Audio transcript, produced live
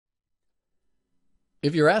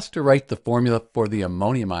If you're asked to write the formula for the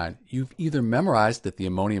ammonium ion, you've either memorized that the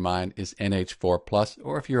ammonium ion is NH4+,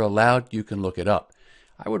 or if you're allowed, you can look it up.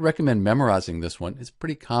 I would recommend memorizing this one. It's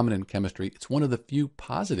pretty common in chemistry. It's one of the few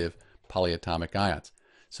positive polyatomic ions.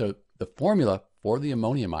 So the formula for the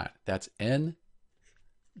ammonium ion, that's N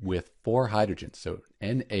with 4 hydrogens. So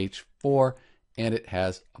NH4, and it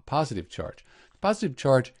has a positive charge. The positive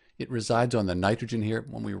charge, it resides on the nitrogen here.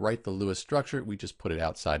 When we write the Lewis structure, we just put it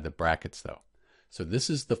outside the brackets though. So this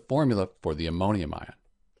is the formula for the ammonium ion.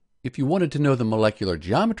 If you wanted to know the molecular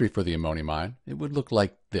geometry for the ammonium ion, it would look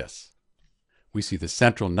like this. We see the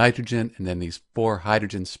central nitrogen and then these 4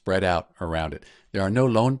 hydrogens spread out around it. There are no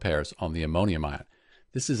lone pairs on the ammonium ion.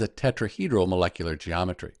 This is a tetrahedral molecular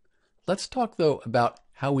geometry. Let's talk though about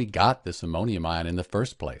how we got this ammonium ion in the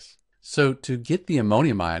first place. So to get the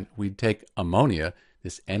ammonium ion, we'd take ammonia,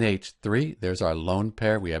 this NH3, there's our lone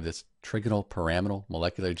pair. We have this trigonal pyramidal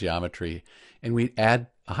molecular geometry, and we'd add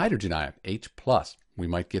a hydrogen ion, H+. We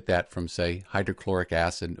might get that from, say, hydrochloric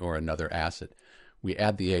acid or another acid. We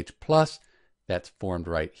add the H+, that's formed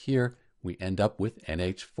right here. We end up with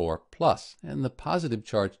NH4+, and the positive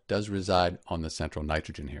charge does reside on the central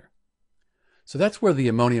nitrogen here. So that's where the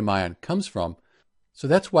ammonium ion comes from. So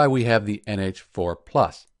that's why we have the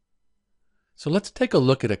NH4+. So let's take a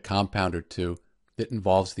look at a compound or two that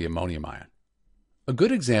involves the ammonium ion. A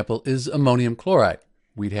good example is ammonium chloride.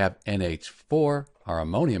 We'd have NH4, our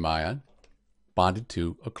ammonium ion, bonded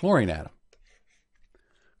to a chlorine atom.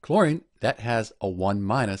 Chlorine, that has a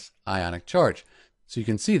 1- ionic charge. So you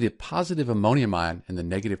can see the positive ammonium ion and the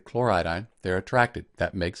negative chloride ion, they're attracted.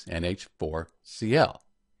 That makes NH4Cl.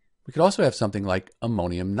 We could also have something like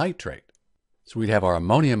ammonium nitrate. So we'd have our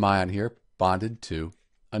ammonium ion here bonded to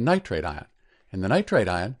a nitrate ion. And the nitrate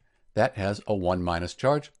ion, that has a 1-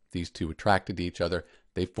 charge. These two attracted to each other.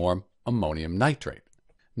 They form ammonium nitrate.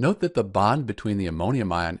 Note that the bond between the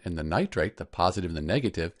ammonium ion and the nitrate, the positive and the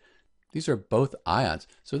negative, these are both ions.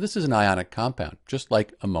 So this is an ionic compound, just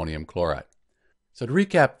like ammonium chloride. So to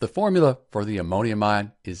recap, the formula for the ammonium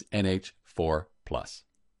ion is NH4+.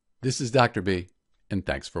 This is Dr. B, and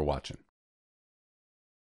thanks for watching.